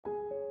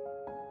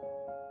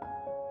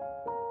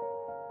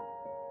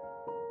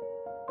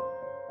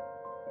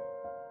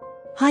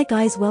Hi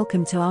guys,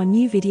 welcome to our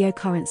new video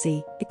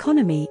currency,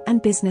 economy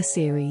and business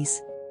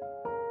series.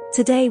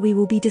 Today we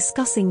will be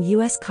discussing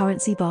US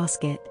currency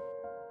basket.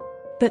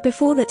 But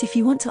before that, if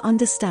you want to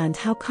understand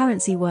how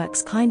currency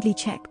works, kindly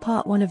check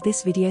part 1 of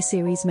this video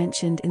series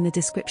mentioned in the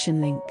description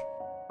link.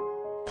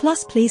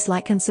 Plus please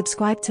like and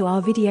subscribe to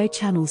our video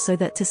channel so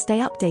that to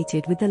stay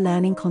updated with the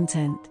learning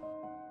content.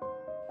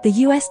 The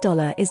US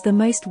dollar is the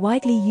most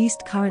widely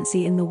used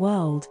currency in the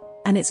world,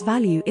 and its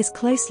value is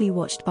closely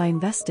watched by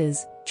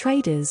investors,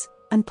 traders,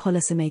 and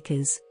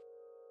policymakers.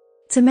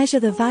 To measure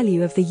the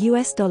value of the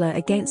US dollar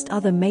against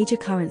other major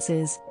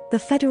currencies, the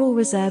Federal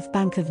Reserve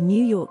Bank of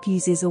New York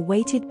uses a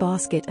weighted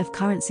basket of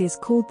currencies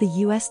called the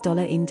US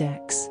dollar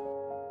index.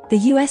 The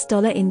US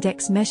dollar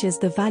index measures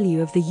the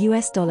value of the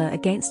US dollar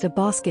against a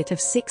basket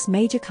of 6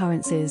 major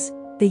currencies: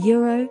 the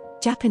euro,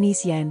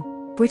 Japanese yen,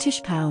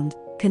 British pound,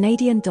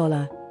 Canadian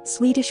dollar,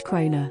 Swedish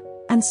krona,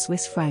 and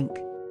Swiss franc.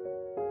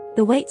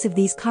 The weights of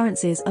these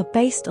currencies are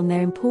based on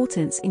their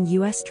importance in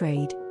US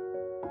trade.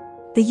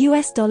 The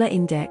US dollar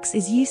index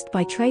is used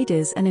by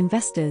traders and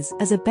investors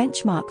as a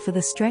benchmark for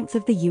the strength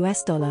of the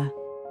US dollar.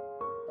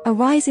 A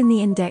rise in the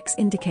index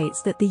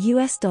indicates that the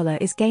US dollar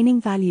is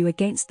gaining value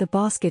against the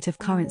basket of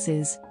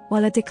currencies,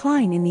 while a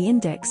decline in the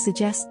index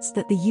suggests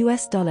that the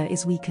US dollar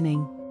is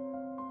weakening.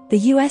 The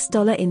US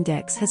dollar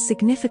index has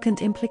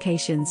significant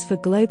implications for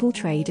global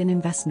trade and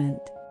investment.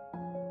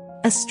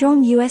 A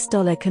strong US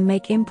dollar can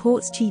make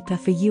imports cheaper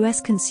for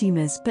US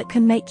consumers but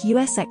can make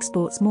US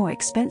exports more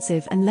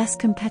expensive and less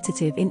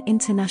competitive in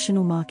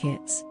international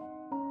markets.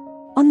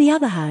 On the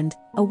other hand,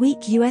 a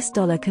weak US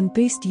dollar can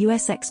boost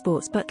US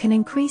exports but can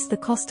increase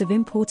the cost of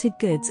imported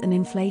goods and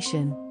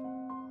inflation.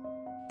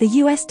 The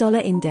US dollar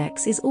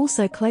index is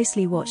also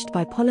closely watched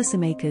by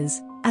policymakers,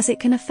 as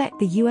it can affect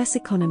the US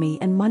economy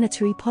and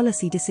monetary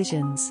policy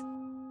decisions.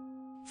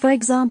 For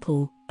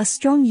example, a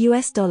strong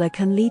US dollar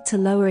can lead to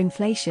lower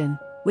inflation,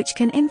 which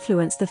can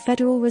influence the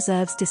Federal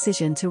Reserve's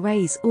decision to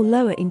raise or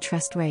lower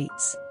interest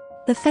rates.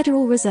 The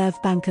Federal Reserve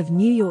Bank of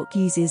New York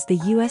uses the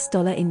US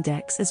dollar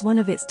index as one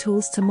of its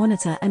tools to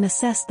monitor and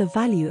assess the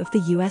value of the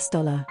US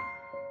dollar.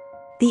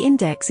 The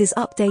index is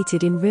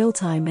updated in real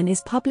time and is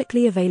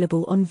publicly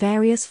available on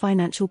various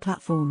financial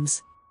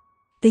platforms.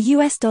 The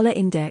US dollar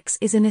index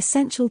is an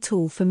essential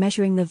tool for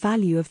measuring the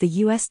value of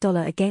the US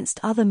dollar against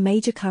other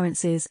major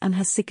currencies and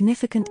has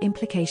significant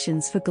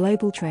implications for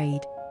global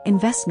trade,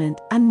 investment,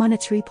 and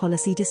monetary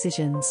policy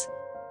decisions.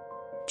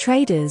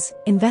 Traders,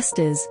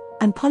 investors,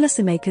 and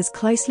policymakers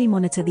closely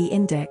monitor the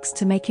index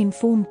to make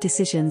informed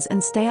decisions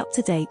and stay up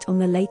to date on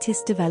the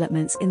latest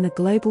developments in the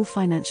global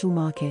financial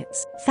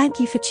markets. Thank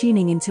you for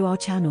tuning into our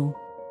channel.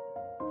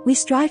 We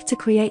strive to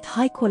create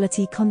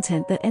high-quality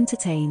content that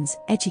entertains,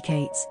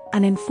 educates,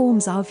 and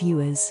informs our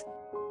viewers.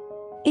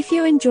 If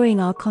you're enjoying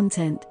our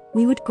content,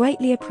 we would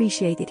greatly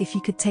appreciate it if you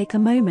could take a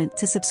moment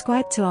to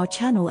subscribe to our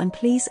channel and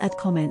please add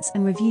comments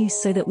and reviews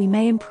so that we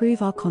may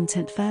improve our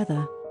content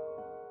further.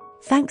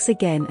 Thanks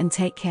again and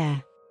take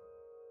care.